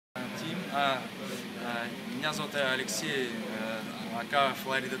Меня зовут Алексей, АК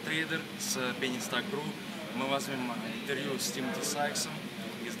FloridaTrader с Penny.ru. Мы возьмем интервью с Тимоти Сайксом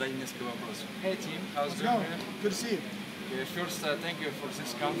и зададим несколько вопросов. Hey Tim, how's it going? Good to see you. First, thank you for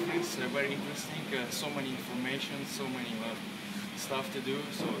this conference. Very interesting. So many information, so many stuff to do.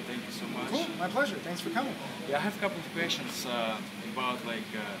 So thank you so much. Cool, my pleasure. Thanks for coming. Yeah, I have a couple of questions about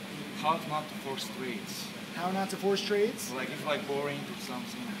how not to force trades. How not to force trades? Like if boring or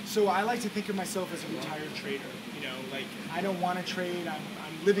something. So I like to think of myself as a retired trader. You know, like I don't want to trade.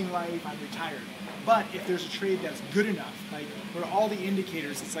 I'm living life. I'm retired. But if there's a trade that's good enough, like where all the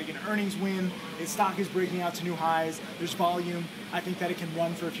indicators, it's like an earnings win, its stock is breaking out to new highs, there's volume, I think that it can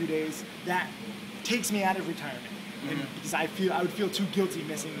run for a few days, that takes me out of retirement. And because I would feel too guilty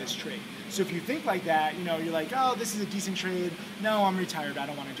missing this trade. So if you think like that, you know, you're like, oh, this is a decent trade. No, I'm retired. I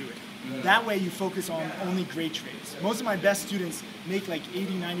don't want to do it. That way you focus on only great trades. Most of my best students make like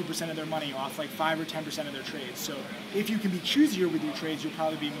 80–90% of their money off like 5 or 10% of their trades. So if you can be choosier with your trades, you'll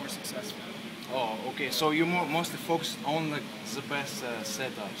probably be more successful. Oh, okay. So you mostly focus on like the best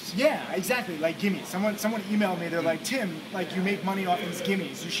setups. Yeah, exactly. Like gimmies. Someone emailed me. They're like, Tim, like you make money off these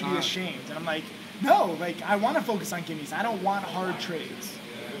gimmies. You should be ashamed. And I'm like, no. Like I want to focus on gimmies. I don't want hard trades.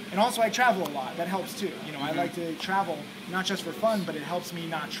 And also I travel a lot. That helps too. You know, I like to travel not just for fun, but it helps me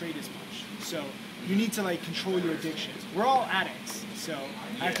not trade as much. So you need to like control your addictions. We're all addicts, so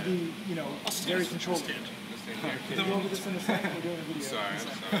I have to be, you know, very controlled. Can you over this in a second? We're doing a video. Sorry.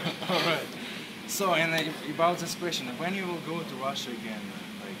 All right. So, and about this question, when you will go to Russia again?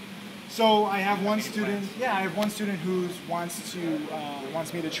 So I have one student. Yeah, I have one student who wants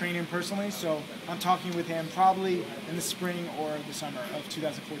me to train him personally. So I'm talking with him probably in the spring or the summer of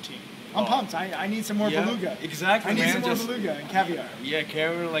 2014. I'm pumped. I need some more beluga. Exactly. I need some more beluga and caviar. Yeah,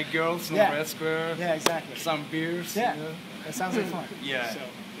 caviar like girls in the Red Square. Yeah, exactly. Some beers. Yeah, you know? That sounds like fun. Yeah. So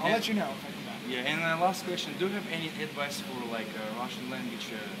I'll let you know if I come back. Yeah, and last question: do you have any advice for like Russian language,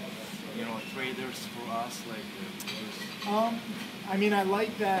 you know, traders for us, like? I mean, I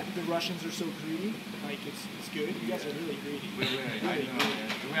like that the Russians are so greedy. Like, it's good. You guys are really greedy. Really greedy.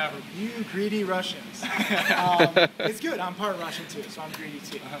 You greedy Russians. It's good. I'm part Russian too, so I'm greedy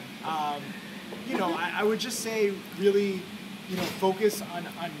too. You know, I would just say really, you know, focus on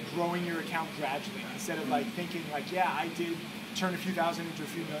growing your account gradually instead of like thinking like, yeah, I did turn a few thousand into a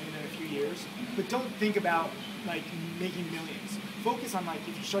few million in a few years, but don't think about like making millions. Focus on like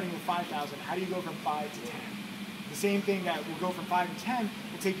if you're starting with 5,000, how do you go from 5 to 10? The same thing that will go from 5 to 10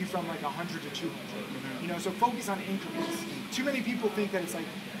 will take you from like 100 to 200. You know, so focus on increments. Too many people think that it's like,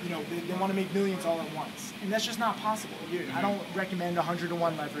 you know, they want to make millions all at once, and that's just not possible. I don't recommend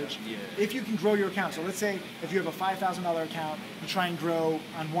 100-to-1 leverage. If you can grow your account, so let's say if you have a $5,000 account, you try and grow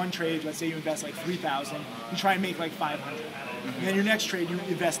on one trade. Let's say you invest like 3,000, you try and make like 500. And then your next trade, you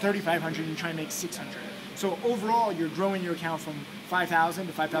invest 3,500, and you try and make 600. So overall, you're growing your account from 5,000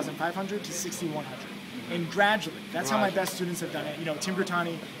 to 5,500 to 6,100. And gradually, that's how my best students have done it. You know, Tim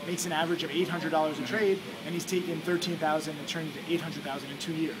Bertani makes an average of $800 a trade, and he's taken 13,000 and turned it to 800,000 in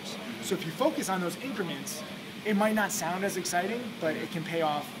 2 years. So if you focus on those increments, it might not sound as exciting, but it can pay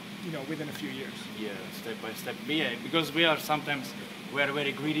off, you know, within a few years. Yeah, step by step. But yeah, because we are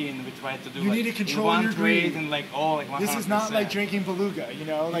very greedy and we try to do need to control in your one trade greed. and like all like 100%. This is not like drinking beluga, you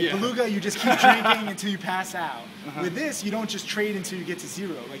know? Like beluga, you just keep drinking until you pass out. With this, you don't just trade until you get to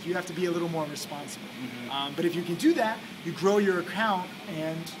zero. Like you have to be a little more responsible. But if you can do that, you grow your account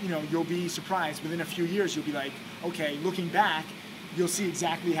and, you know, you'll be surprised. Within a few years, you'll be like, okay, looking back, you'll see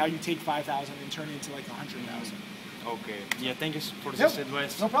exactly how you take 5,000 and turn it into like 100,000. Okay. Yeah, thank you for this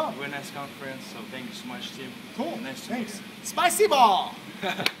advice. No problem. Very nice conference. So thank you so much, Tim. Cool. Nice to Thanks. meet you. Spicy ball!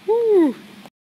 Woo!